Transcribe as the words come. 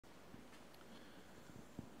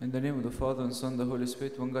In the name of the Father, and Son, and the Holy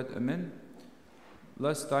Spirit, one God, Amen.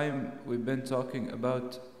 Last time we've been talking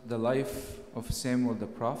about the life of Samuel the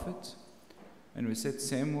prophet. And we said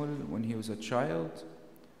Samuel, when he was a child,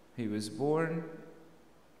 he was born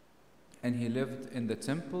and he lived in the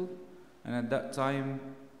temple. And at that time,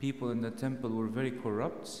 people in the temple were very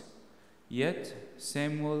corrupt. Yet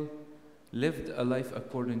Samuel lived a life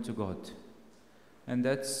according to God. And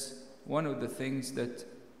that's one of the things that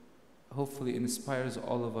hopefully inspires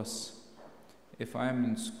all of us. If I am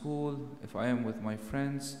in school, if I am with my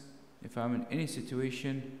friends, if I'm in any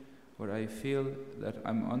situation where I feel that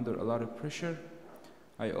I'm under a lot of pressure,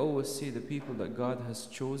 I always see the people that God has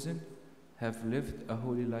chosen have lived a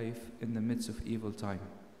holy life in the midst of evil time.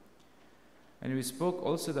 And we spoke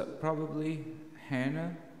also that probably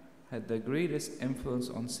Hannah had the greatest influence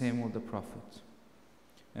on Samuel the prophet.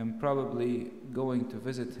 And probably going to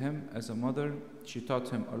visit him as a mother, she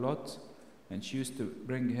taught him a lot, and she used to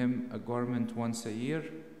bring him a garment once a year.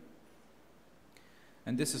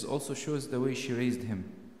 And this also shows the way she raised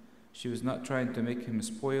him. She was not trying to make him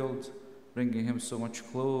spoiled, bringing him so much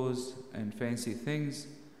clothes and fancy things.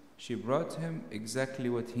 She brought him exactly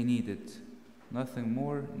what he needed, nothing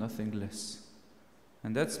more, nothing less.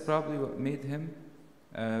 And that's probably what made him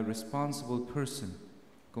a responsible person.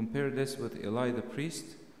 Compare this with Eli the priest,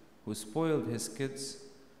 who spoiled his kids,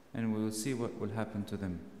 and we will see what will happen to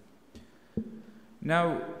them.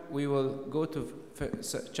 Now we will go to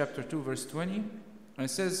chapter 2, verse 20. And it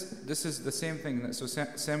says, this is the same thing. So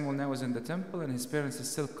Samuel now is in the temple, and his parents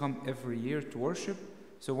still come every year to worship.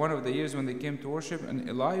 So one of the years when they came to worship, and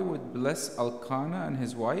Eli would bless Elkanah and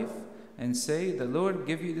his wife, and say, "The Lord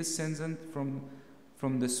give you descendant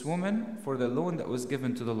from this woman for the loan that was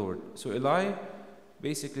given to the Lord." So Eli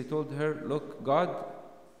basically told her, look, God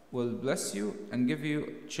will bless you and give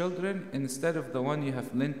you children instead of the one you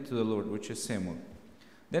have lent to the Lord, which is Samuel.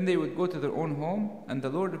 Then they would go to their own home, and the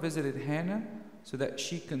Lord visited Hannah so that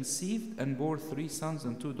she conceived and bore 3 sons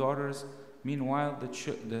and 2 daughters. Meanwhile,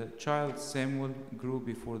 the child Samuel grew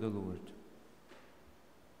before the Lord.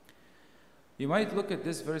 You might look at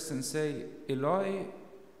this verse and say, Eli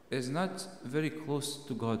is not very close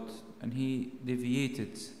to God, and he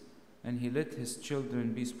deviated, and he let his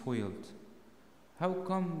children be spoiled. How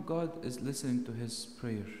come God is listening to his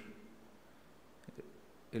prayer?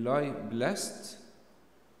 Eli blessed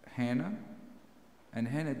Hannah, and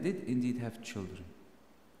Hannah did indeed have children.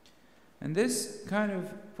 And this kind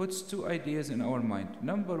of puts 2 ideas in our mind.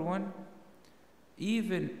 Number one,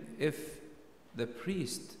 even if the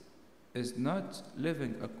priest is not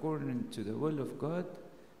living according to the will of God,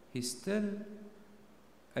 he's still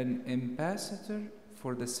an ambassador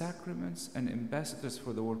for the sacraments and ambassadors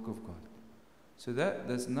for the work of God. So that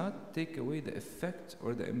does not take away the effect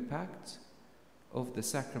or the impact of the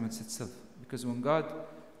sacraments itself. Because when God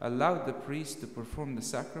allowed the priest to perform the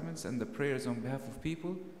sacraments and the prayers on behalf of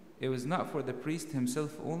people, it was not for the priest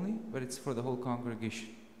himself only, but it's for the whole congregation.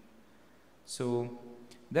 So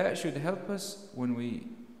that should help us when we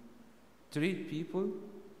treat people.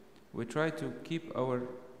 We try to keep our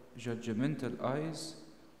judgmental eyes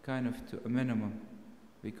kind of to a minimum,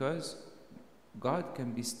 because God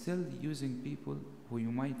can be still using people who you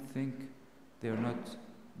might think they are not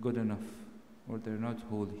good enough or they're not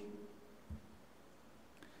holy.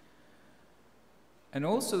 And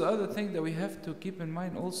also the other thing that we have to keep in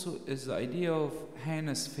mind also is the idea of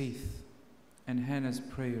Hannah's faith and Hannah's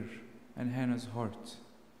prayer and Hannah's heart.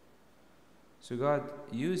 So God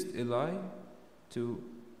used Eli to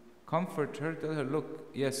comfort her, tell her, look,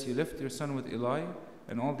 yes, you left your son with Eli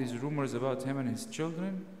and all these rumors about him and his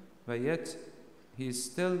children, but yet he's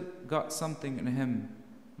still got something in him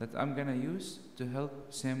that I'm going to use to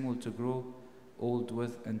help Samuel to grow old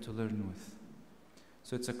with and to learn with.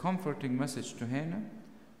 So it's a comforting message to Hannah,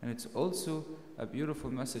 and it's also a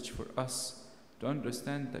beautiful message for us to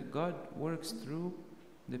understand that God works through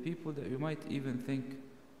the people that you might even think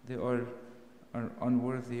they are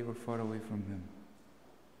unworthy or far away from Him.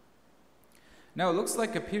 Now it looks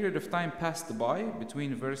like a period of time passed by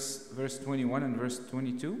between verse 21 and verse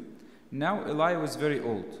 22. Now Eli was very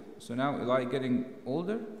old. So now Eli getting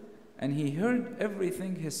older, and he heard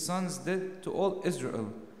everything his sons did to all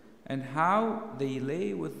Israel, and how they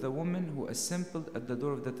lay with the woman who assembled at the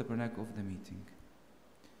door of the tabernacle of the meeting.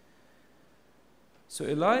 So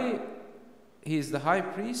Eli, he is the high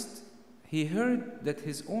priest. He heard that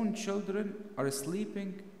his own children are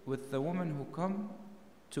sleeping with the women who come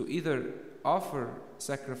to either offer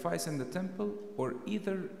sacrifice in the temple or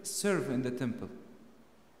either serve in the temple.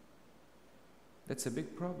 That's a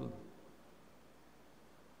big problem.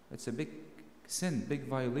 That's a big sin, big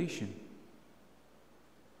violation.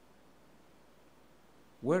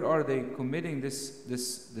 Where are they committing this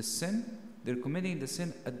sin? They're committing the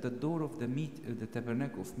sin at the door of the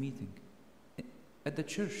tabernacle of meeting, at the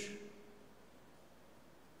church.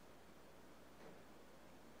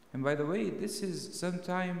 And by the way, this is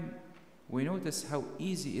sometime we notice how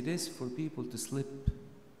easy it is for people to slip.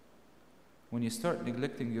 When you start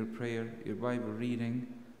neglecting your prayer, your Bible reading,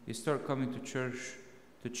 you start coming to church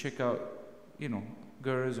to check out,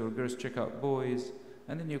 girls, or girls check out boys,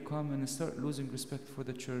 and then you come and start losing respect for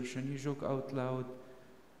the church, and you joke out loud,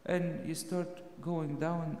 and you start going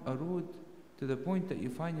down a road to the point that you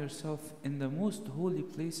find yourself in the most holy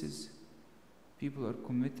places. People are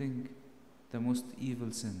committing the most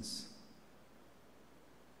evil sins.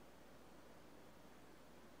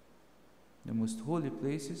 The most holy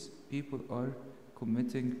places, people are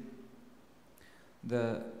committing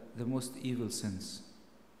the most evil sins.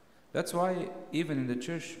 That's why even in the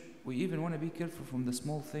church, we even want to be careful from the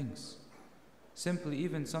small things. Simply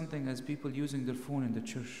even something as people using their phone in the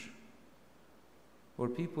church, or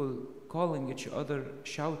people calling each other,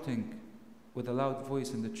 shouting with a loud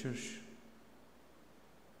voice in the church.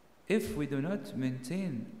 If we do not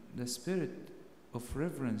maintain the spirit of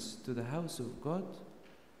reverence to the house of God,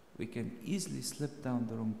 we can easily slip down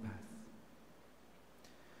the wrong path.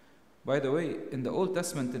 By the way, in the Old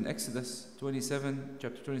Testament, in Exodus 27,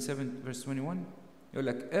 chapter 27, verse 21, you're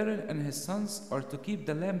like, Aaron and his sons are to keep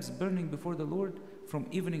the lamps burning before the Lord from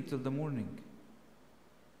evening till the morning.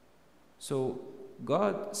 So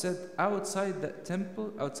God said outside that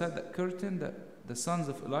temple, outside that curtain that the sons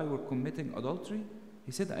of Eli were committing adultery,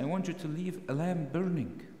 He said, I want you to leave a lamp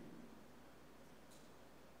burning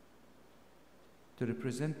to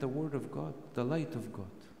represent the Word of God, the light of God.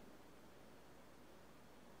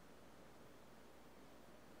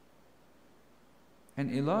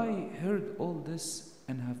 And Eli heard all this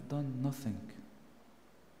and have done nothing.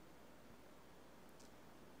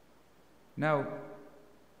 Now,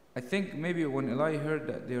 I think maybe when Eli heard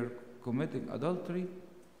that they're committing adultery,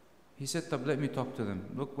 he said, let me talk to them.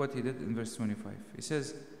 Look what he did in verse 25. He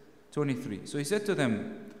says, 23. So he said to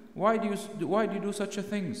them, why do you do such a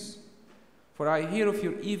things? For I hear of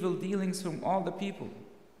your evil dealings from all the people.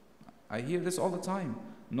 I hear this all the time.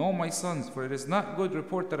 No, my sons, for it is not good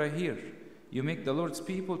report that I hear. You make the Lord's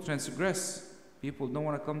people transgress. People don't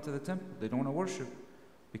want to come to the temple. They don't want to worship.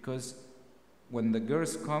 Because when the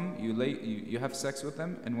girls come, you have sex with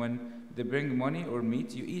them, and when they bring money or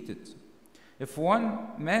meat, you eat it. If one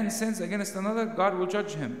man sins against another, God will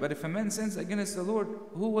judge him. But if a man sins against the Lord,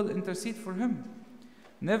 who will intercede for him?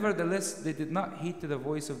 Nevertheless, they did not heed to the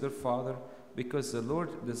voice of their father, because the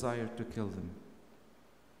Lord desired to kill them.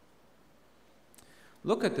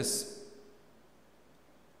 Look at this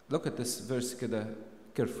verse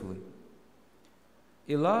carefully.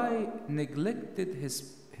 Eli neglected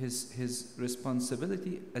his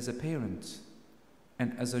responsibility as a parent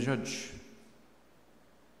and as a judge.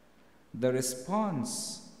 The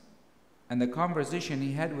response and the conversation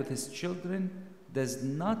he had with his children does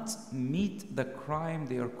not meet the crime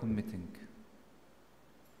they are committing.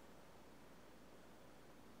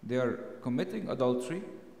 They are committing adultery,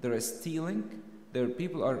 they are stealing,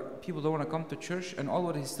 people don't want to come to church, and all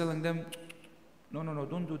what he's telling them, no,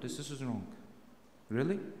 don't do this is wrong.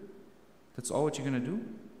 Really? That's all what you're going to do?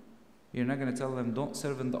 You're not going to tell them don't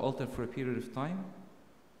serve in the altar for a period of time?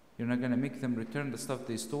 You're not going to make them return the stuff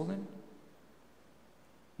they stolen?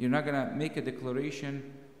 You're not going to make a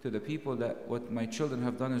declaration to the people that what my children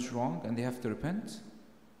have done is wrong and they have to repent?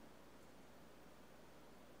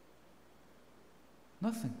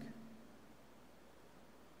 Nothing.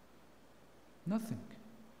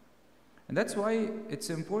 And that's why it's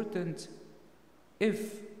important,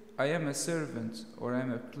 if I am a servant or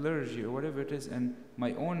I'm a clergy or whatever it is, and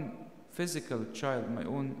my own physical child, my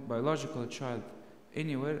own biological child,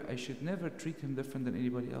 anywhere, I should never treat him different than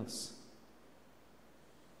anybody else.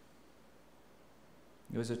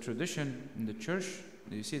 There was a tradition in the church,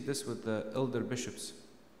 you see this with the elder bishops.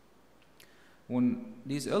 When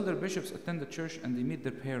these elder bishops attend the church and they meet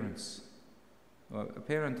their parents, or a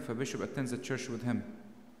parent of a bishop attends the church with him,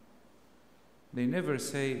 they never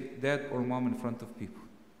say dad or mom in front of people.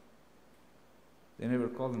 They never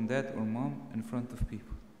call them dad or mom in front of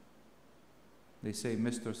people. They say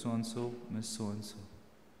Mr. So-and-so, Miss So-and-so.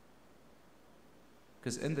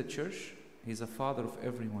 Because in the church, he's a father of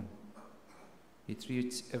everyone. He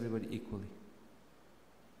treats everybody equally.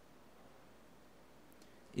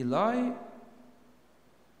 Eli,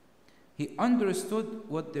 he understood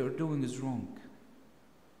what they were doing is wrong.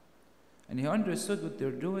 And he understood what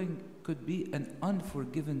they're doing could be an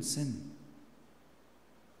unforgiven sin.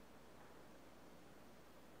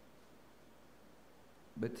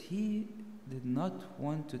 But he did not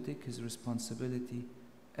want to take his responsibility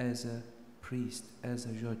as a priest, as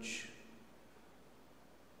a judge.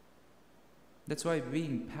 That's why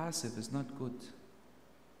being passive is not good.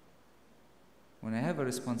 When I have a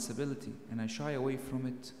responsibility and I shy away from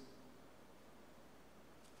it,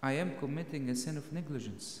 I am committing a sin of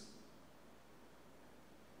negligence.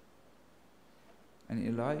 And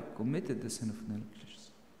Eli committed the sin of negligence.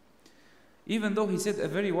 Even though he said a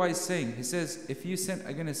very wise saying, he says, if you sin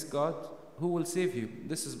against God, who will save you?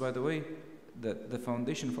 This is, by the way, the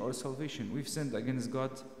foundation for our salvation. We've sinned against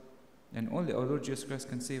God, and only our Lord Jesus Christ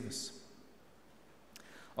can save us.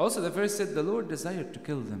 Also, the verse said, the Lord desired to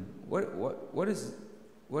kill them. What is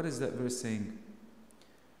that verse saying?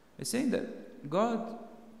 It's saying that God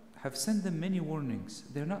have sent them many warnings.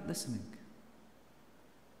 They're not listening.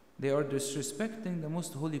 They are disrespecting the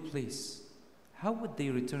most holy place. How would they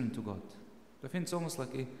return to God? I think it's almost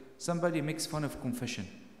like somebody makes fun of confession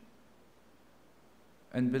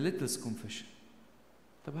and belittles confession.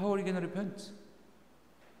 But how are you going to repent?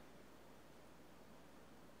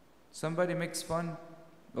 Somebody makes fun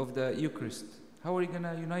of the Eucharist. How are you going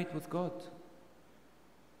to unite with God?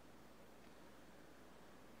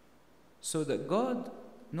 So that God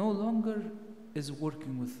no longer is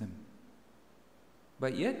working with them.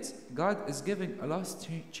 But yet, God is giving a last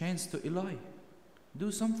chance to Eli.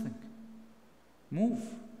 Do something. Move.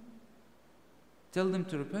 Tell them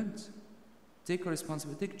to repent. Take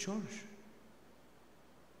responsibility. Take charge.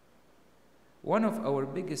 One of our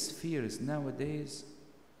biggest fears nowadays,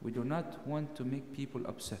 we do not want to make people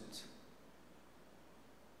upset.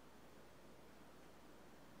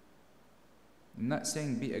 I'm not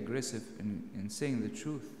saying be aggressive in saying the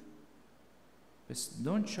truth. But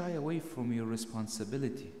don't shy away from your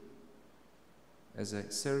responsibility as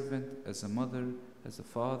a servant, as a mother, as a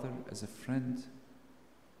father, as a friend.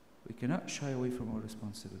 We cannot shy away from our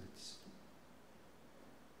responsibilities.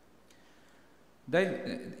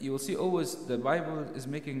 Then you will see always the Bible is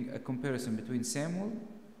making a comparison between Samuel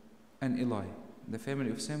and Eli, the family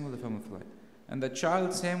of Samuel, the family of Eli. And the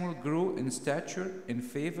child Samuel grew in stature, in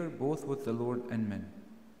favor, both with the Lord and men.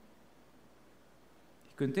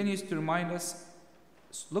 He continues to remind us,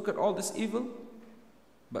 look at all this evil,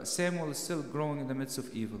 but Samuel is still growing in the midst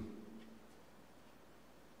of evil.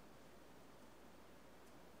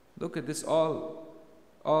 Look at this,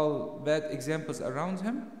 all bad examples around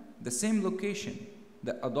him. The same location,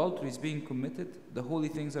 the adultery is being committed, the holy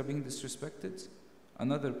things are being disrespected.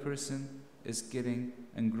 Another person is getting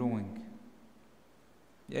and growing.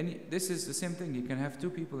 And this is the same thing. You can have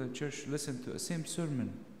two people in church listen to the same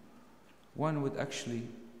sermon. One would actually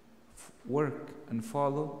work and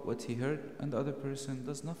follow what he heard, and the other person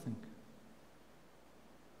does nothing.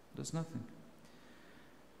 Does nothing.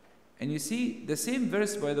 And you see, the same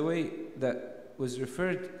verse, by the way, that was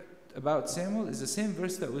referred about Samuel is the same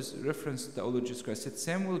verse that was referenced to our Lord Jesus Christ. It said,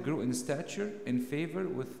 Samuel grew in stature, in favor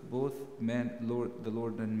with both the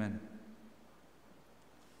Lord and men.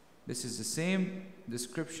 This is the same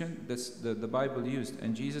description that the Bible used.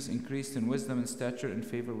 And Jesus increased in wisdom and stature and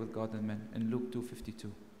favor with God and men in Luke 2:52.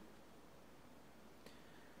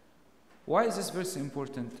 Why is this verse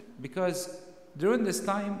important? Because during this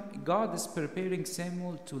time, God is preparing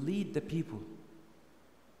Samuel to lead the people.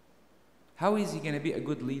 How is he going to be a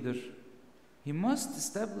good leader? He must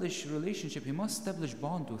establish relationship. He must establish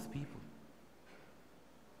bond with people.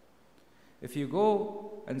 If you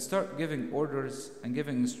go and start giving orders and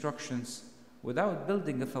giving instructions without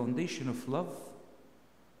building a foundation of love,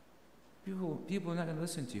 people are not going to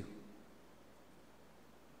listen to you.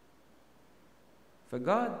 For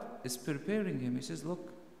God is preparing him. He says, look,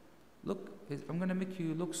 I'm going to make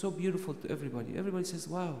you look so beautiful to everybody. Everybody says,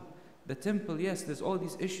 wow, the temple, yes, there's all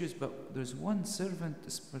these issues, but there's one servant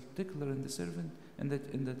is particular in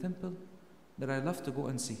the temple that I love to go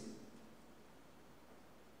and see.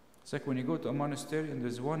 It's like when you go to a monastery and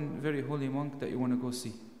there's one very holy monk that you want to go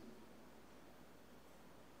see.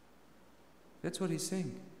 That's what he's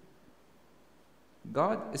saying.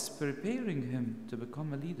 God is preparing him to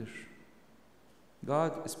become a leader.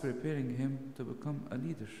 God is preparing him to become a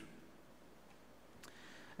leader.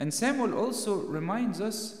 And Samuel also reminds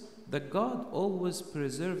us that God always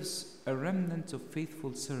preserves a remnant of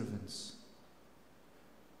faithful servants.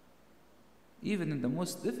 Even in the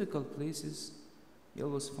most difficult places, you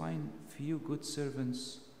always find few good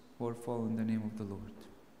servants who are following the name of the Lord.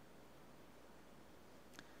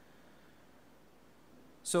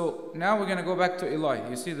 So now we're going to go back to Eli.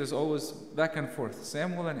 You see, there's always back and forth.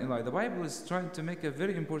 Samuel and Eli. The Bible is trying to make a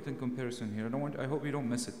very important comparison here. I hope you don't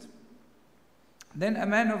miss it. Then a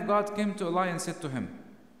man of God came to Eli and said to him,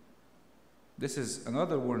 This is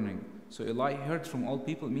another warning. So Eli heard from all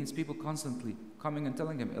people. It means people constantly coming and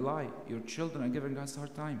telling him, Eli, your children are giving us a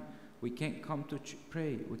hard time. We can't come to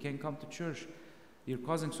pray. We can't come to church. You're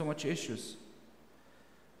causing so much issues.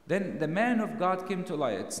 Then the man of God came to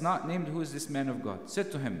Eli. It's not named who is this man of God.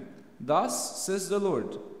 Said to him, thus says the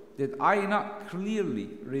Lord, did I not clearly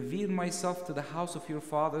reveal myself to the house of your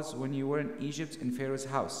fathers when you were in Egypt in Pharaoh's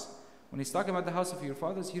house? When he's talking about the house of your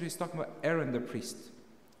fathers, here he's talking about Aaron the priest.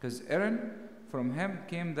 Because Aaron, from him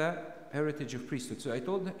came the heritage of priesthood. So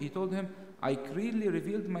he told him, I clearly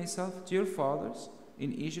revealed myself to your fathers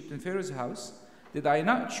in Egypt in Pharaoh's house. Did I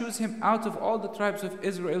not choose him out of all the tribes of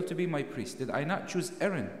Israel to be my priest? Did I not choose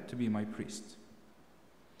Aaron to be my priest?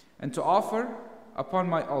 And to offer upon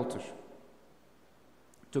my altar,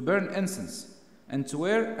 to burn incense, and to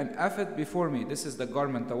wear an ephod before me. This is the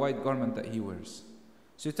garment, the white garment that he wears.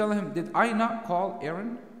 So you tell him, did I not call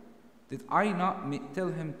Aaron? Did I not tell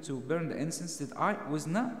him to burn the incense?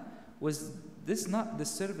 Was this not the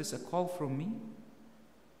service a call from me?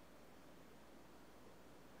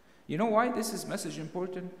 You know why this is message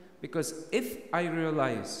important? Because if I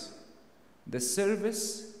realize the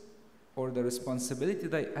service or the responsibility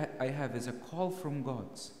that I have is a call from God,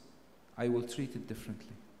 I will treat it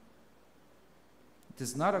differently. It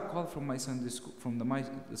is not a call from my Sunday school, from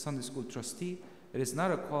the Sunday school trustee. It is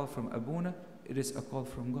not a call from Abuna. It is a call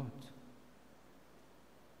from God.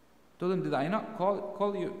 Told him, did I not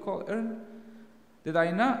call Aaron? Did I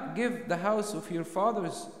not give the house of your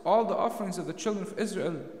fathers all the offerings of the children of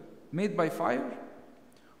Israel made by fire?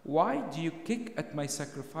 Why do you kick at my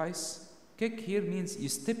sacrifice? Kick here means you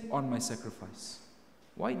step on my sacrifice.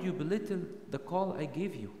 Why do you belittle the call I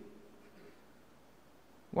gave you?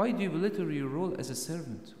 Why do you belittle your role as a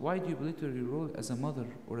servant? Why do you belittle your role as a mother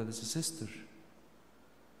or as a sister?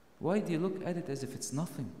 Why do you look at it as if it's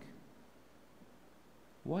nothing?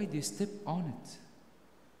 Why do you step on it?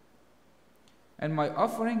 And my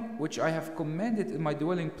offering, which I have commanded in my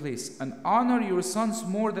dwelling place, and honor your sons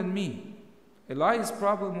more than me. Eli's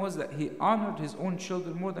problem was that he honored his own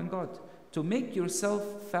children more than God. To make yourself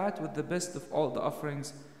fat with the best of all the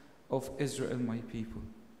offerings of Israel, my people.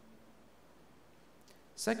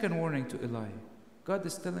 Second warning to Eli. God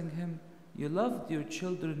is telling him, you loved your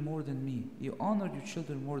children more than me. You honored your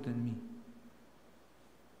children more than me.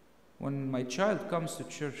 When my child comes to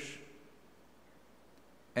church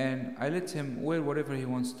and I let him wear whatever he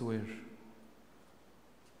wants to wear,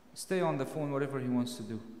 stay on the phone, whatever he wants to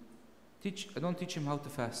do. I don't teach him how to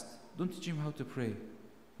fast. Don't teach him how to pray.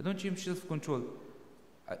 I don't teach him self-control.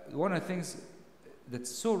 One of the things that's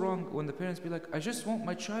so wrong when the parents be like, I just want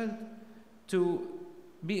my child to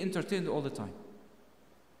be entertained all the time.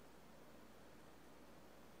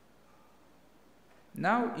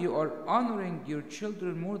 Now you are honoring your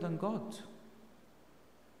children more than God.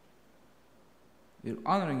 You're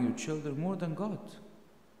honoring your children more than God.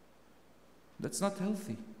 That's not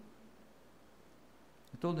healthy.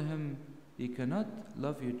 I told him, you cannot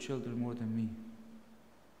love your children more than me.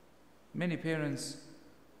 Many parents,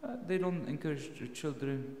 they don't encourage their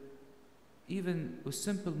children even with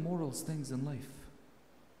simple morals things in life.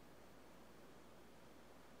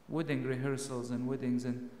 Wedding rehearsals and weddings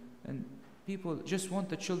and people just want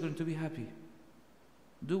the children to be happy.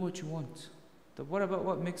 Do what you want. But what about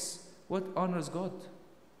what honors God?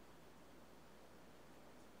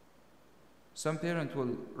 Some parent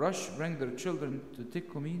will bring their children to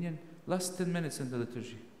take communion, last 10 minutes in the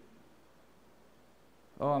liturgy.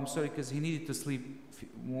 Oh, I'm sorry, because he needed to sleep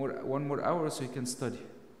one more hour so he can study.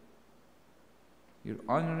 You're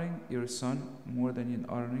honoring your son more than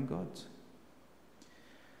you're honoring God.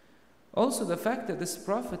 Also, the fact that this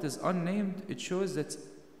prophet is unnamed, it shows that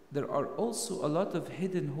there are also a lot of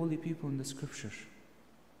hidden holy people in the scripture.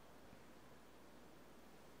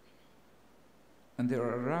 And they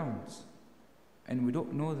are around, and we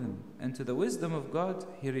don't know them. And to the wisdom of God,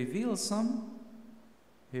 He reveals some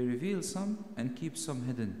and keeps some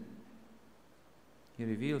hidden. He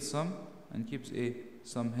reveals some and keeps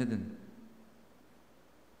some hidden.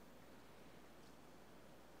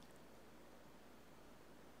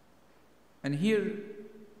 And here,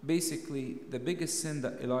 basically, the biggest sin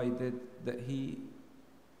that Eli did, that he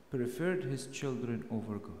preferred his children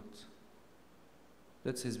over God.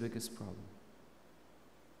 That's his biggest problem.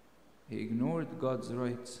 He ignored God's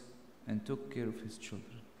rights and took care of his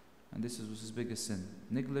children. And this was his biggest sin,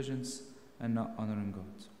 negligence and not honoring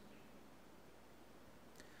God.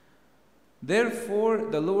 Therefore,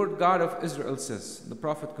 the Lord God of Israel says, the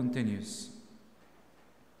prophet continues,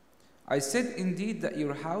 I said indeed that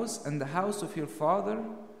your house and the house of your father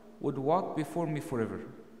would walk before me forever.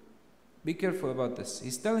 Be careful about this.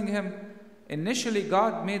 He's telling him, initially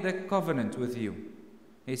God made a covenant with you.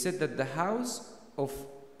 He said that the house of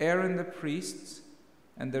Aaron the priest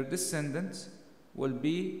and their descendants will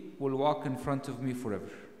walk in front of me forever.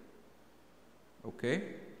 Okay?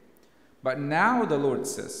 But now the Lord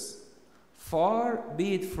says, far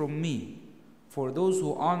be it from me, for those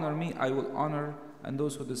who honor me I will honor, and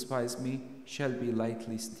those who despise me shall be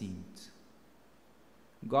lightly esteemed.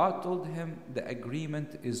 God told him the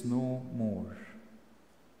agreement is no more.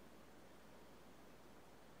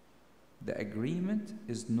 The agreement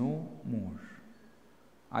is no more.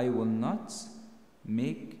 I will not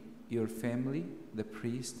make your family the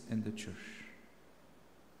priest in the church.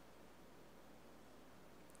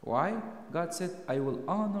 Why? God said, I will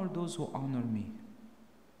honor those who honor me.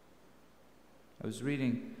 I was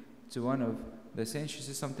reading to one of the saints, she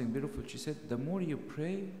said something beautiful. She said, the more you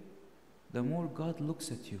pray, the more God looks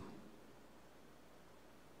at you.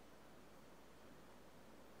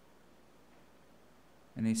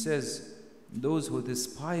 And he says, those who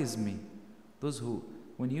despise me, those who,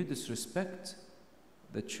 when you disrespect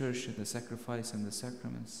the church and the sacrifice and the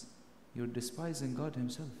sacraments, you're despising God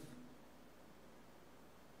himself.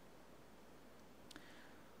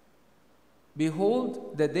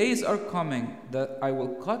 Behold, the days are coming that I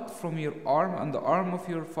will cut from your arm and the arm of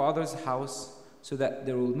your father's house, so that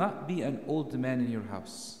there will not be an old man in your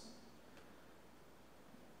house.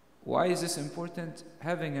 Why is this important?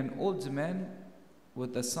 Having an old man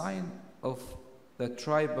with the sign of the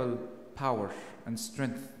tribal power and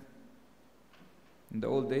strength. In the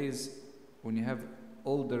old days, when you have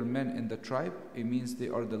older men in the tribe, it means they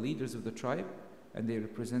are the leaders of the tribe and they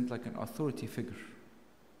represent like an authority figure.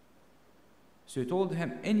 So he told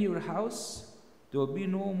him, in your house, there will be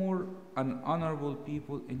no more unhonorable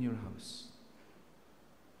people in your house.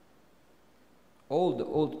 All the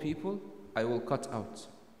old people I will cut out.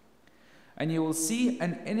 And you will see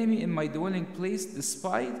an enemy in my dwelling place,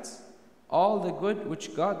 despite all the good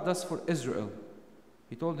which God does for Israel.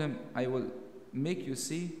 He told him, I will make you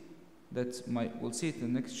see that we'll see it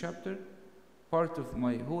in the next chapter, part of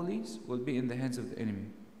my holies will be in the hands of the enemy.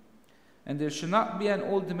 And there shall not be an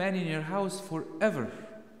old man in your house forever.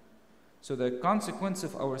 So the consequence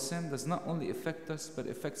of our sin does not only affect us, but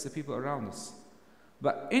affects the people around us.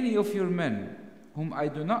 But any of your men, whom I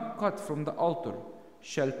do not cut from the altar,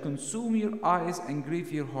 shall consume your eyes and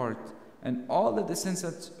grieve your heart, and all the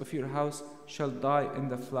descendants of your house shall die in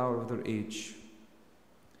the flower of their age.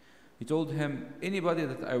 He told him, anybody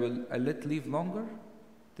that I let live longer,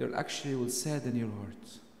 they will sadden your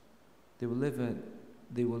heart. They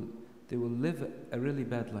will live a really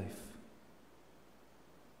bad life.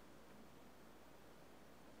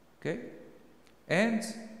 Okay? And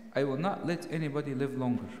I will not let anybody live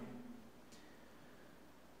longer.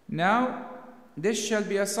 Now, this shall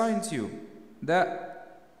be a sign to you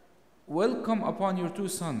that will come upon your two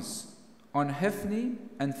sons, on Hophni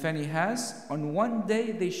and Phinehas. On one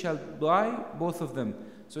day they shall die, both of them.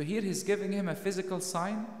 So here he's giving him a physical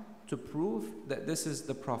sign to prove that this is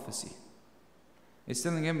the prophecy. He's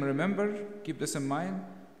telling him, remember, keep this in mind,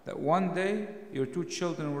 that one day your two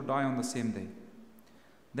children will die on the same day.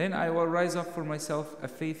 Then I will rise up for myself a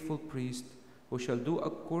faithful priest who shall do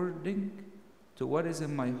according to what is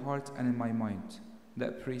in my heart and in my mind.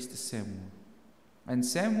 That priest is Samuel. And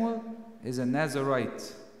Samuel is a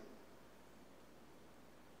Nazarite.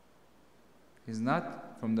 He's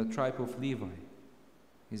not from the tribe of Levi.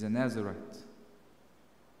 He's a Nazarite.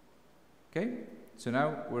 Okay? So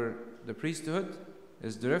now the priesthood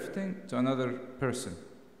is drifting to another person.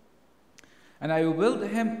 And I will build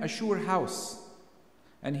him a sure house,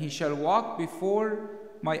 and he shall walk before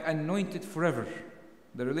my anointed forever.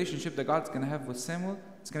 The relationship that God's going to have with Samuel,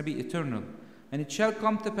 it's going to be eternal. And it shall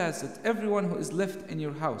come to pass that everyone who is left in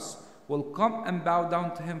your house will come and bow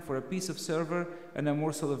down to him for a piece of silver and a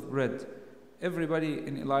morsel of bread. Everybody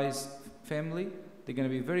in Eli's family, they're going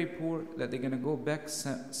to be very poor, that they're going to go back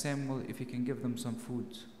Samuel if he can give them some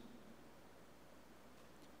food.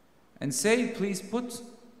 And say, please put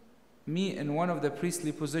me in one of the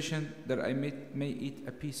priestly position that I may eat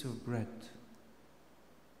a piece of bread.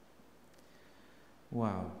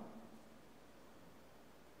 Wow.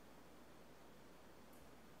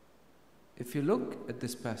 If you look at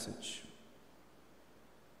this passage,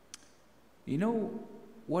 you know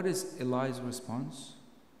what is Eli's response?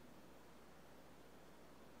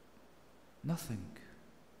 Nothing.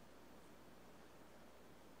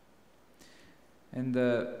 In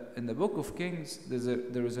the book of Kings,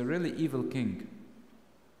 there is a really evil king.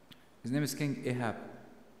 His name is King Ahab.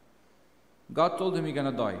 God told him he's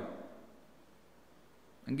going to die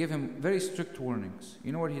and gave him very strict warnings.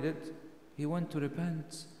 You know what he did? He went to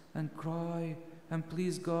repent and cry and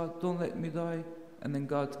please God, don't let me die. And then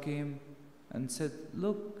God came and said,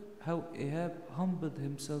 look how Ahab humbled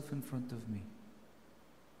himself in front of me.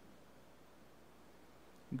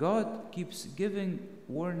 God keeps giving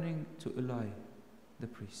warning to Eli, the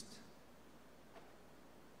priest.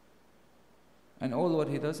 And all what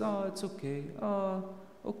he does, it's okay,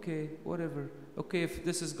 okay, whatever. Okay, if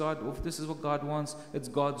this is God, if this is what God wants, it's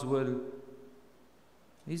God's will.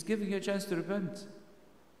 He's giving you a chance to repent.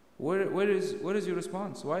 Where is your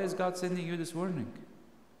response? Why is God sending you this warning?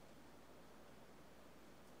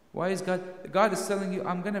 Why is God is telling you,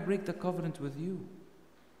 I'm going to break the covenant with you.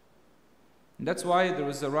 And that's why there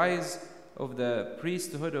was a rise of the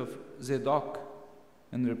priesthood of Zadok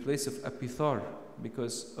in the place of Abithar,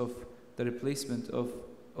 because of the replacement of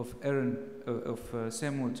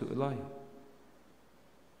Samuel to Eli.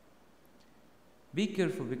 Be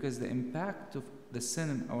careful, because the impact of the sin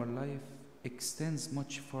in our life extends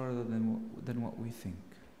much farther than what we think.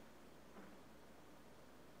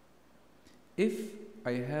 If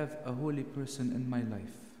I have a holy person in my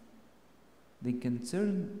life, they can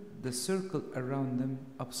turn the circle around them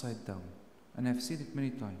upside down. And I've seen it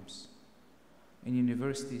many times. In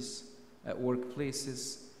universities, at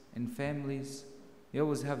workplaces, in families, you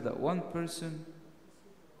always have that one person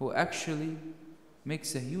who actually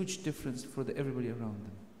makes a huge difference for everybody around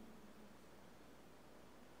them.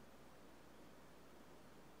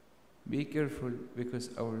 Be careful, because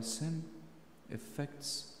our sin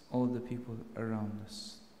affects all the people around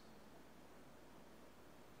us.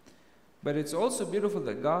 But it's also beautiful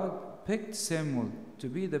that God picked Samuel to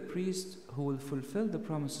be the priest who will fulfill the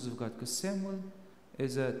promises of God, because Samuel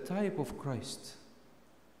is a type of Christ.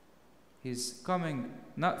 He's coming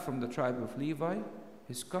not from the tribe of Levi,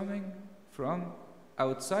 he's coming from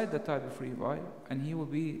outside the tribe of Levi, and he will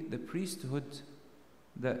be the priesthood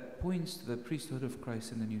that points to the priesthood of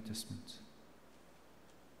Christ in the New Testament.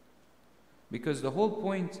 Because the whole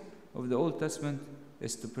point of the Old Testament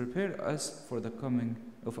is to prepare us for the coming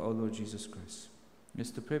of our Lord Jesus Christ.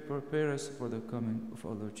 Is to prepare us for the coming of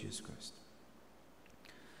our Lord Jesus Christ.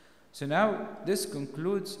 So now, this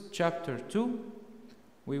concludes chapter 2.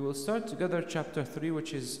 We will start together chapter 3,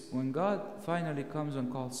 which is when God finally comes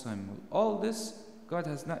and calls Samuel. All this, God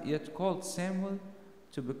has not yet called Samuel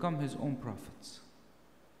to become his own prophet.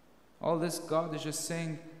 All this, God is just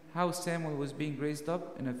saying how Samuel was being raised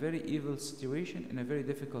up in a very evil situation, in a very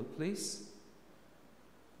difficult place,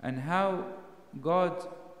 and how God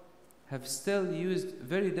have still used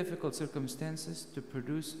very difficult circumstances to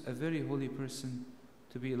produce a very holy person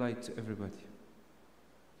to be light to everybody.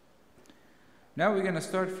 Now we're going to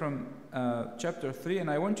start from chapter 3, and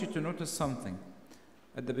I want you to notice something.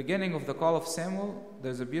 At the beginning of the call of Samuel,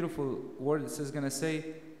 there's a beautiful word that is going to say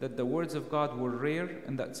that the words of God were rare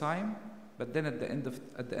in that time, but then at the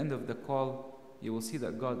end of the call, you will see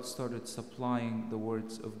that God started supplying the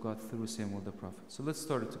words of God through Samuel the prophet. So let's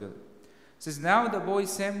start it together. It says, now the boy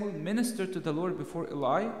Samuel ministered to the Lord before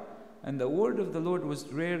Eli, and the word of the Lord was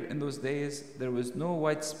rare in those days. There was no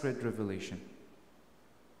widespread revelation.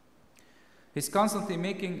 He's constantly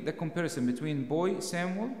making the comparison between boy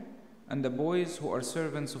Samuel and the boys who are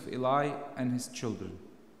servants of Eli and his children.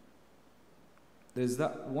 There's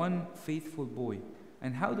that one faithful boy.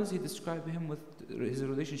 And how does he describe him with his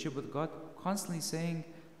relationship with God? Constantly saying,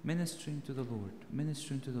 ministering to the Lord,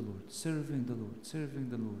 serving the Lord, serving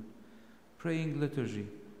the Lord, praying liturgy,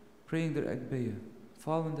 praying the Agpeya,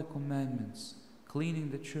 following the commandments, cleaning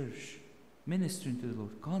the church, ministering to the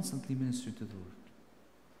Lord, constantly ministering to the Lord.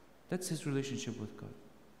 That's his relationship with God.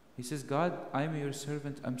 He says, God, I'm your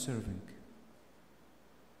servant, I'm serving.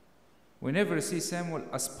 We never see Samuel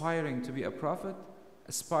aspiring to be a prophet,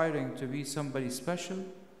 aspiring to be somebody special.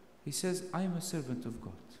 He says, I'm a servant of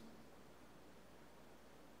God.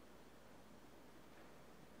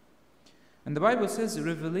 And the Bible says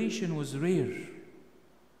revelation was rare.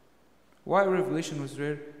 Why revelation was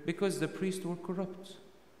rare? Because the priests were corrupt.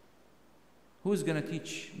 Who's going to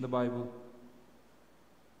teach the Bible?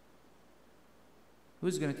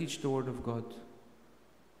 Who's going to teach the Word of God?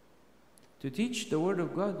 To teach the Word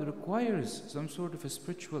of God requires some sort of a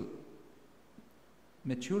spiritual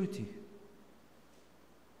maturity.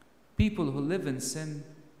 People who live in sin,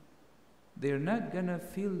 they're not going to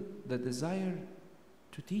feel the desire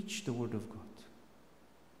to teach the Word of God.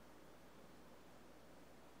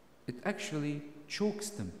 It actually chokes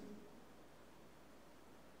them.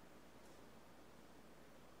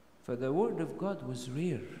 For the Word of God was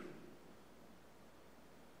rare.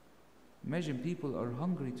 Imagine people are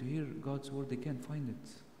hungry to hear God's Word, they can't find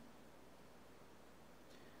it.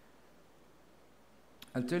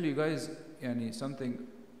 I'll tell you guys something.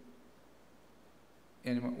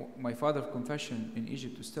 And my father of confession in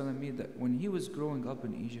Egypt was telling me that when he was growing up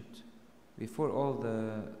in Egypt, before all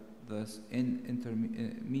the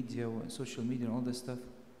media and social media and all this stuff,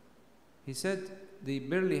 he said they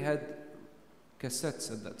barely had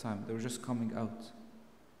cassettes at that time. They were just coming out.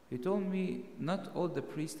 He told me not all the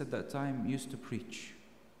priests at that time used to preach.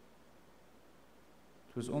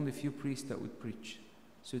 It was only few priests that would preach.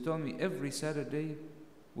 So he told me every Saturday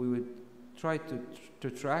we would try to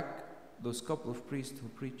track those couple of priests who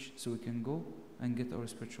preach so we can go and get our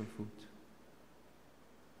spiritual food.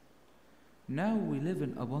 Now we live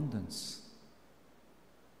in abundance.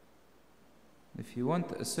 If you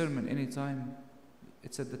want a sermon anytime,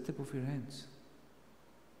 it's at the tip of your hands.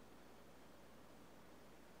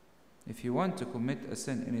 If you want to commit a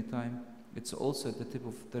sin anytime, it's also at the tip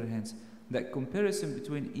of their hands. That comparison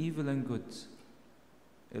between evil and good,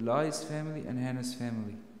 Eli's family and Hannah's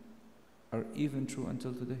family, are even true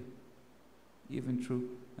until today. Even true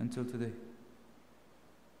until today.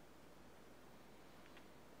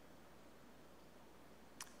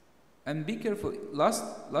 And be careful.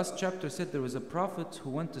 Last chapter said there was a prophet who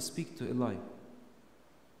went to speak to Eli.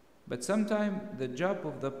 But sometimes the job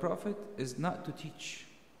of the prophet is not to teach.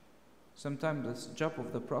 Sometimes the job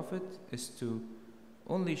of the prophet is to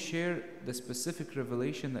only share the specific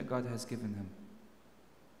revelation that God has given him.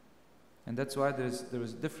 And that's why there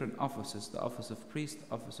is different offices: the office of priest,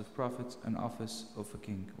 office of prophets, and office of a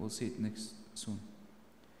king. We'll see it next soon.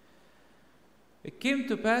 It came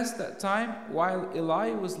to pass that time while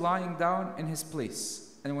Eli was lying down in his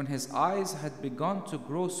place, and when his eyes had begun to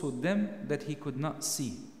grow so dim that he could not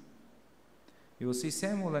see. You will see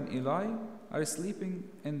Samuel and Eli are sleeping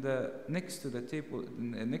next to the table,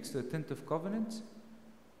 next to the tent of covenant.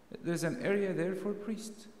 There's an area there for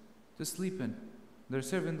priests to sleep in. They're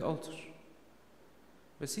serving the altar.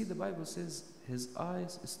 But see, the Bible says his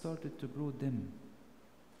eyes started to grow dim.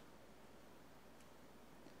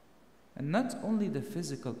 And not only the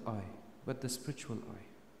physical eye, but the spiritual eye.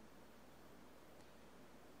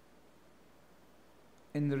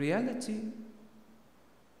 In reality,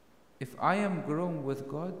 if I am growing with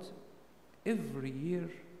God, every year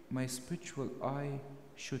my spiritual eye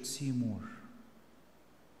should see more,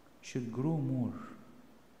 should grow more,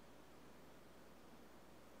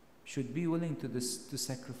 should be willing to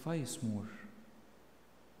sacrifice more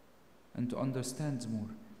and to understand more.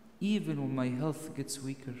 Even when my health gets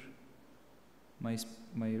weaker, my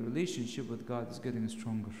relationship with God is getting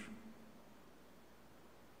stronger.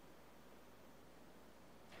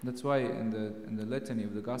 That's why in the litany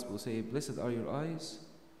of the gospel say, "Blessed are your eyes,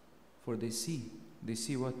 for they see." They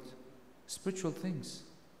see what? Spiritual things.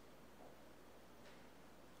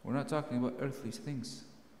 We're not talking about earthly things.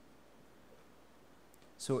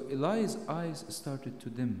 So Eli's eyes started to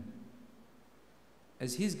dim.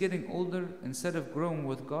 As he's getting older, instead of growing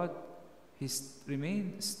with God, he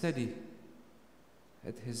remained steady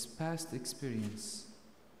at his past experience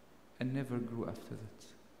and never grew after that.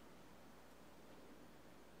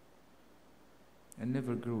 And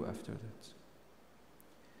never grew after that.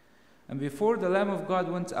 And before the Lamb of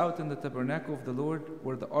God went out in the tabernacle of the Lord,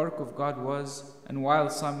 where the ark of God was, and while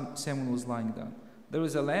Samuel was lying down, there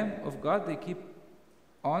was a lamb of God they keep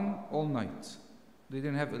on all night. They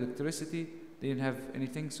didn't have electricity, they didn't have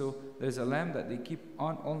anything, so there's a lamb that they keep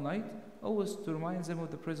on all night, always to remind them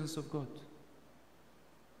of the presence of God.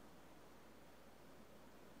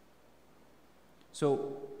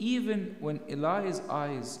 So even when Eli's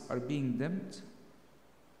eyes are being dimmed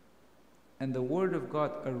and the word of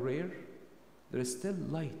God are rare, there is still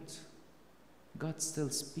light. God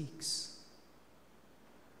still speaks.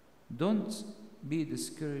 Don't be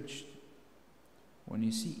discouraged when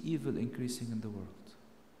you see evil increasing in the world,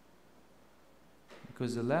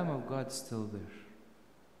 because the Lamb of God is still there.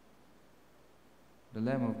 The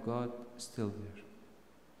Lamb of God is still there.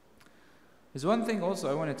 There's one thing also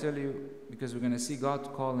I want to tell you, because we're going to see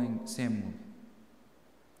God calling Samuel.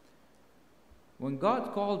 When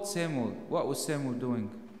God called Samuel, what was Samuel doing?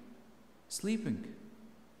 Sleeping.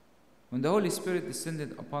 When the Holy Spirit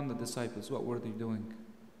descended upon the disciples, what were they doing?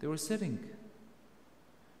 They were sitting.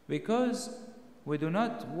 Because we do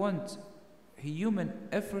not want human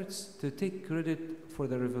efforts to take credit for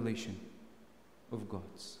the revelation of God.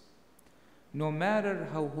 No matter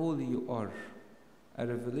how holy you are, a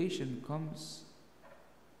revelation comes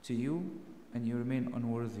to you and you remain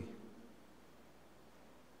unworthy.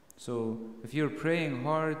 So if you're praying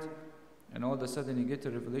hard and all of a sudden you get a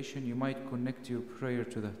revelation, you might connect your prayer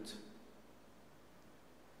to that.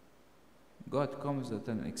 God comes at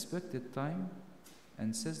an expected time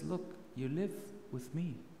and says, look, you live with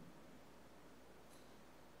me.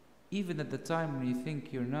 Even at the time when you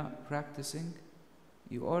think you're not practicing,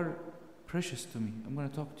 You are precious to me. I'm going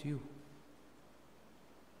to talk to you.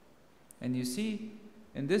 And you see,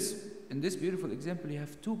 in this beautiful example, you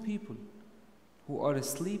have two people who are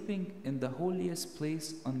sleeping in the holiest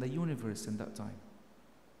place on the universe in that time.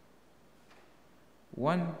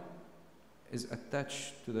 One is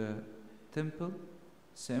attached to the temple,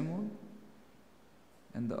 Samuel,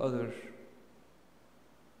 and the other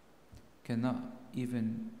cannot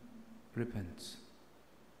even repent.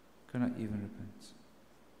 Cannot even repent.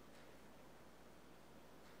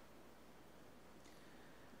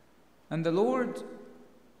 And the Lord,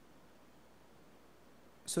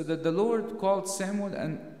 so that the Lord called Samuel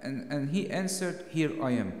and he answered, "Here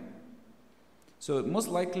I am." So most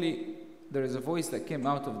likely there is a voice that came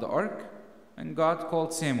out of the ark and God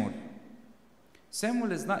called Samuel.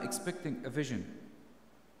 Samuel is not expecting a vision.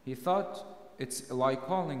 He thought it's Eli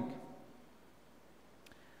calling.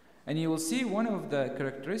 And you will see one of the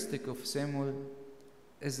characteristics of Samuel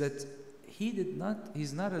is that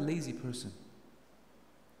he's not a lazy person.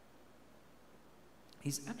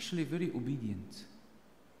 He's actually very obedient.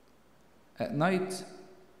 At night,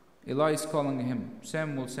 Eli is calling him,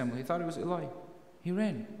 "Samuel, Samuel." He thought it was Eli. He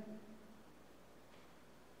ran.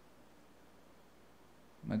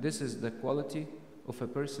 But this is the quality of a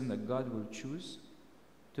person that God will choose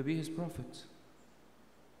to be his prophet.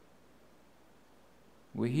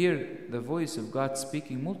 We hear the voice of God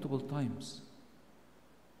speaking multiple times.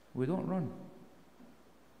 We don't run.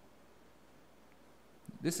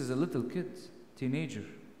 This is a little kid, teenager.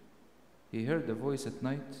 He heard the voice at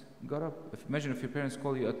night, got up. Imagine if your parents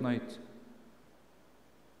call you at night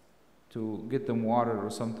to get them water or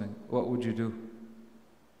something. What would you do?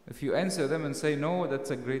 If you answer them and say no, that's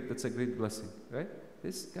a great blessing, right?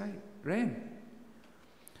 This guy ran.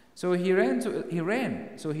 So he ran.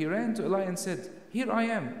 So he ran to Eli and said, "Here I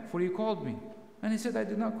am, for you called me." And he said, "I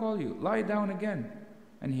did not call you. Lie down again."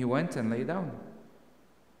 And he went and lay down.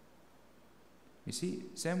 You see,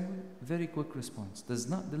 Samuel, very quick response, does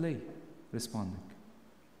not delay responding.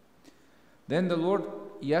 Then the Lord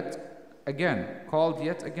called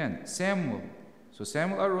yet again, "Samuel." So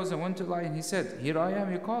Samuel arose and went to Eli, and he said, "Here I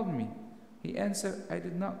am, you called me." He answered, "I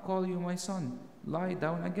did not call you, my son. Lie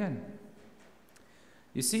down again."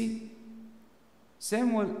 You see,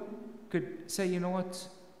 Samuel could say, "You know what?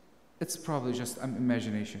 It's probably just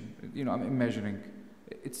imagination. I'm imagining.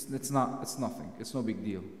 It's nothing. It's no big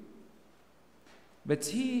deal." But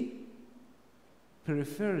he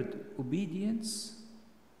preferred obedience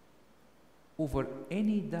over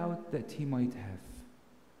any doubt that he might have.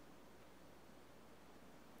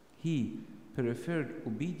 He preferred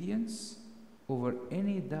obedience over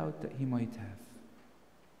any doubt that he might have.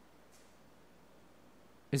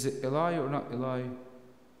 Is it Eli or not Eli?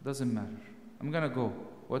 Doesn't matter. I'm going to go.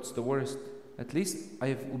 What's the worst? At least I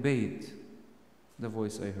have obeyed the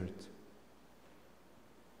voice I heard.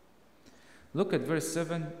 Look at verse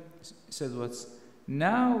 7. It says what's,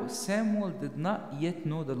 "Now Samuel did not yet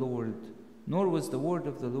know the Lord, nor was the word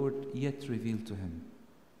of the Lord yet revealed to him."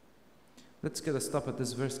 Let's get a stop at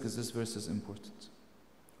this verse because this verse is important.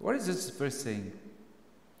 What is this verse saying?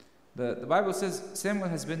 The Bible says Samuel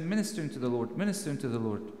has been ministering to the Lord,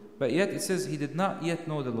 but yet it says he did not yet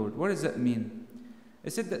know the Lord. What does that mean?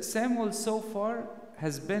 It said that Samuel so far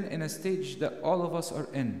has been in a stage that all of us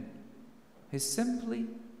are in. He's simply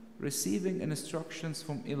receiving instructions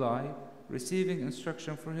from Eli, receiving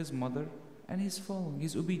instruction from his mother, and he's following,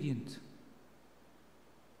 he's obedient.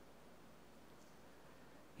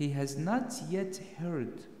 He has not yet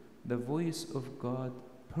heard the voice of God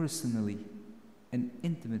personally and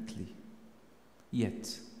intimately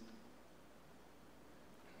yet.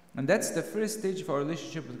 And that's the first stage of our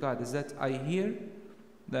relationship with God, is that I hear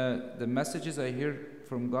the messages I hear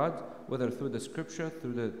from God, whether through the scripture,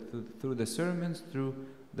 through the sermons, through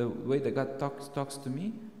the way that God talks to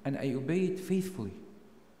me, and I obey it faithfully.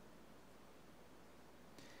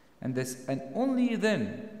 And only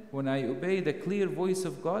then, when I obey the clear voice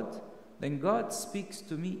of God, then God speaks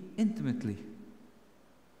to me intimately.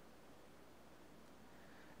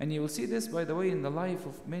 And you will see this, by the way, in the life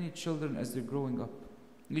of many children as they're growing up.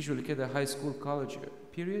 Usually at the high school, college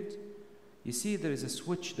period, you see there is a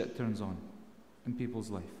switch that turns on in people's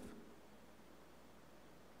life.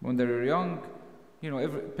 When they're young,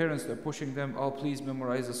 every parents are pushing them, "Oh, please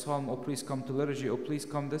memorize a psalm, oh, please come to liturgy, oh, please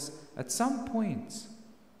come this." At some point,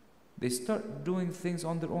 they start doing things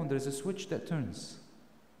on their own. There's a switch that turns.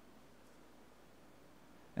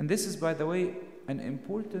 And this is, by the way, an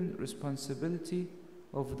important responsibility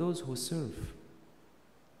of those who serve.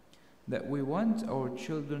 That we want our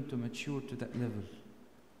children to mature to that level,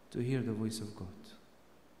 to hear the voice of God.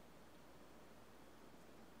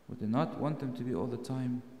 We do not want them to be all the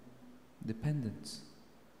time dependent.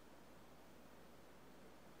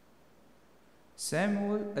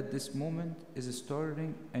 Samuel at this moment is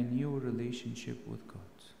starting a new relationship with God.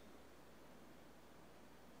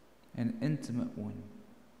 An intimate one.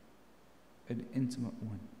 An intimate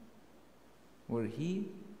one. Where he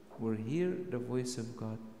will hear the voice of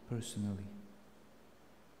God personally.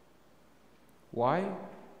 Why?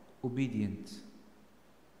 Obedient.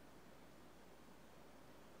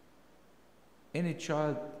 Any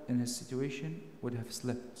child in his situation would have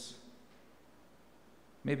slept.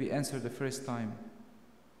 Maybe answer the first time.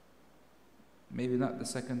 Maybe not the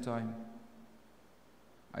second time.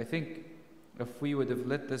 I think if we would have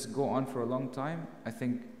let this go on for a long time, I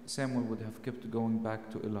think Samuel would have kept going back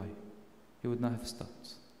to Eli. He would not have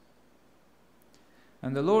stopped.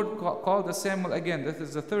 And the Lord called Samuel again. This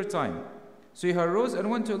is the third time. So he arose and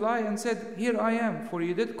went to Eli and said, "Here I am, for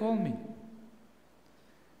you did call me."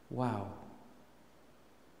 Wow.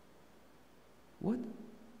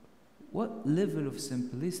 What level of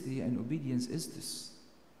simplicity and obedience is this?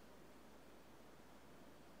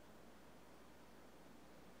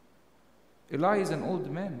 Eli is an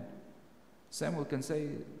old man. Samuel can say,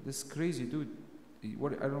 "This crazy dude, I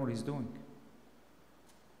don't know what he's doing."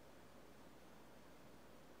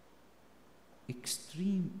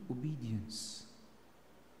 Extreme obedience,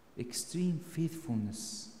 extreme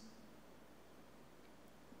faithfulness.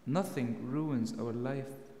 Nothing ruins our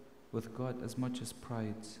life with God as much as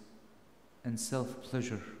pride and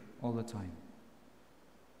self-pleasure all the time.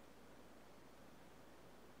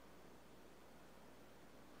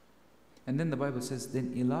 And then the Bible says,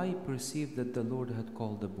 then Eli perceived that the Lord had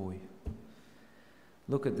called the boy.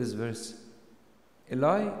 Look at this verse.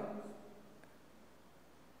 Eli,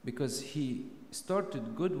 because he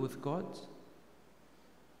started good with God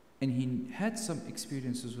and he had some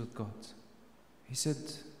experiences with God, he said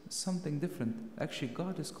something different. Actually,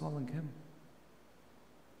 God is calling him.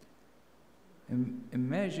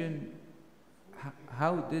 Imagine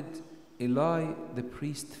how did Eli the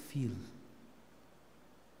priest feel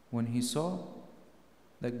when he saw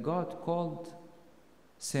that God called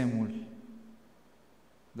Samuel,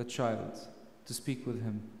 the child, to speak with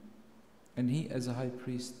him. And he, as a high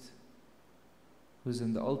priest, who's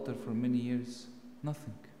in the altar for many years,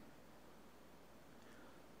 nothing.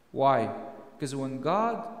 Why? Because when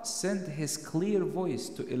God sent his clear voice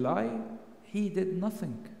to Eli, he did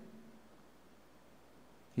nothing.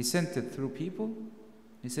 He sent it through people,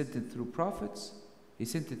 he sent it through prophets, he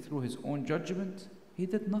sent it through his own judgment. He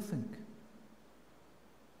did nothing.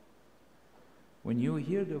 When you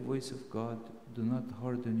hear the voice of God, do not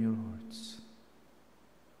harden your hearts.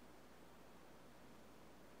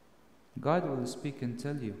 God will speak and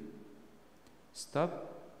tell you,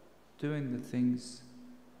 stop doing the things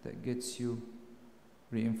that gets you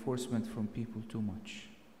reinforcement from people too much.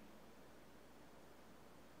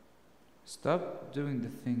 Stop doing the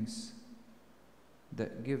things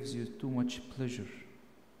that gives you too much pleasure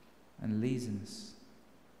and laziness.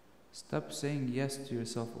 Stop saying yes to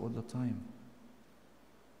yourself all the time.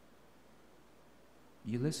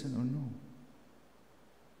 You listen or no?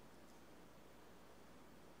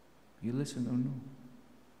 You listen or no?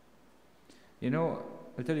 You know,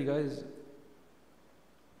 I'll tell you guys,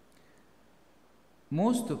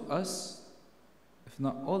 most of us, if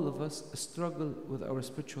not all of us, struggle with our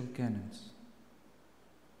spiritual canons.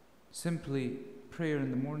 Simply prayer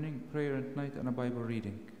in the morning, prayer at night, and a Bible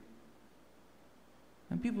reading.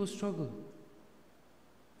 And people struggle.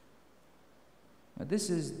 But this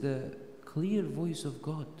is the clear voice of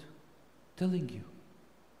God telling you.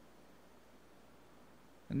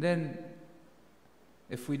 And then,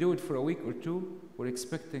 if we do it for a week or two, we're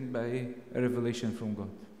expecting by a revelation from God.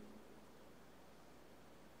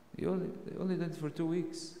 They only did it for 2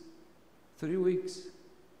 weeks, 3 weeks.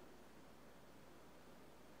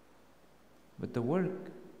 But the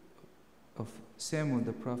work of Samuel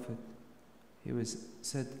the prophet, he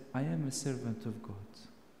said, I am a servant of God.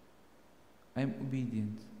 I am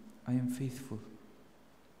obedient. I am faithful.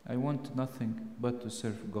 I want nothing but to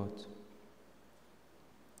serve God.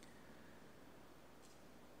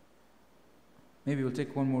 Maybe we'll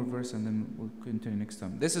take one more verse and then we'll continue next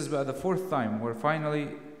time. This is about the fourth time where finally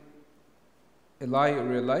Eli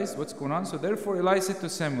realized what's going on. So therefore Eli said to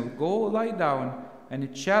Samuel, go lie down, and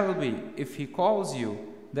it shall be, if he calls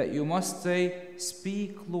you, that you must say,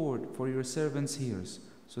 speak, Lord, for your servant hears.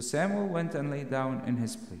 So Samuel went and lay down in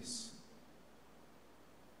his place.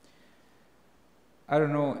 I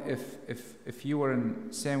don't know if you were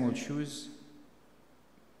in Samuel's shoes,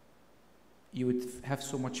 you would have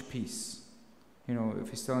so much peace. You know, if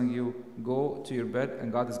he's telling you, go to your bed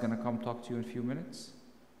and God is going to come talk to you in a few minutes.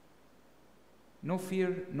 No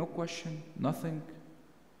fear, no question, nothing.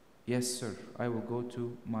 Yes, sir, I will go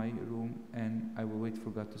to my room and I will wait for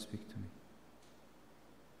God to speak to me.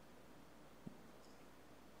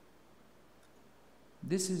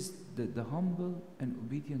 This is the humble and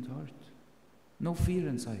obedient heart. No fear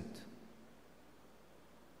inside.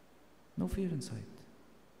 No fear inside.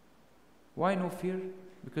 Why no fear?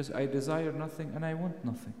 Because I desire nothing and I want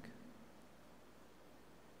nothing.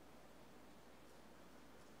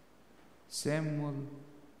 Samuel,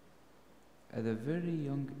 at a very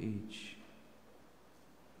young age,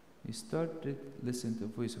 he started listening to the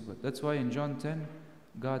voice of God. That's why in John 10,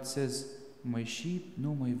 God says, my sheep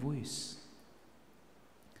know my voice.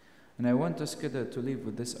 And I want us to leave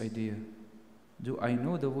with this idea. Do I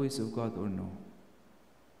know the voice of God or no?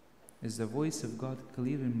 Is the voice of God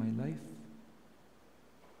clear in my life?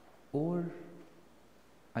 Or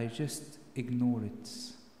I just ignore it?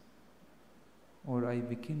 Or I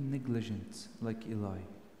became negligent like Eli?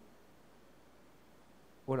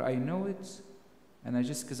 Or I know it, and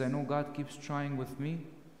because I know God keeps trying with me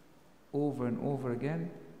over and over again,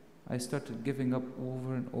 I started giving up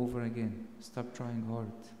over and over again. Stop trying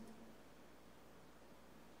hard.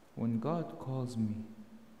 When God calls me,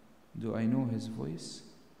 do I know His voice?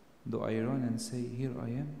 Do I run and say, here I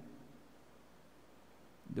am?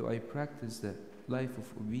 Do I practice the life of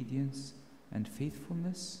obedience and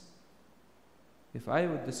faithfulness? If I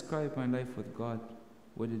would describe my life with God,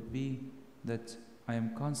 would it be that I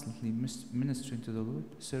am constantly ministering to the Lord,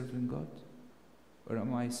 serving God? Or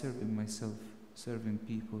am I serving myself, serving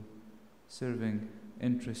people, serving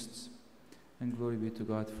interests? And glory be to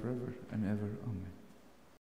God forever and ever. Amen.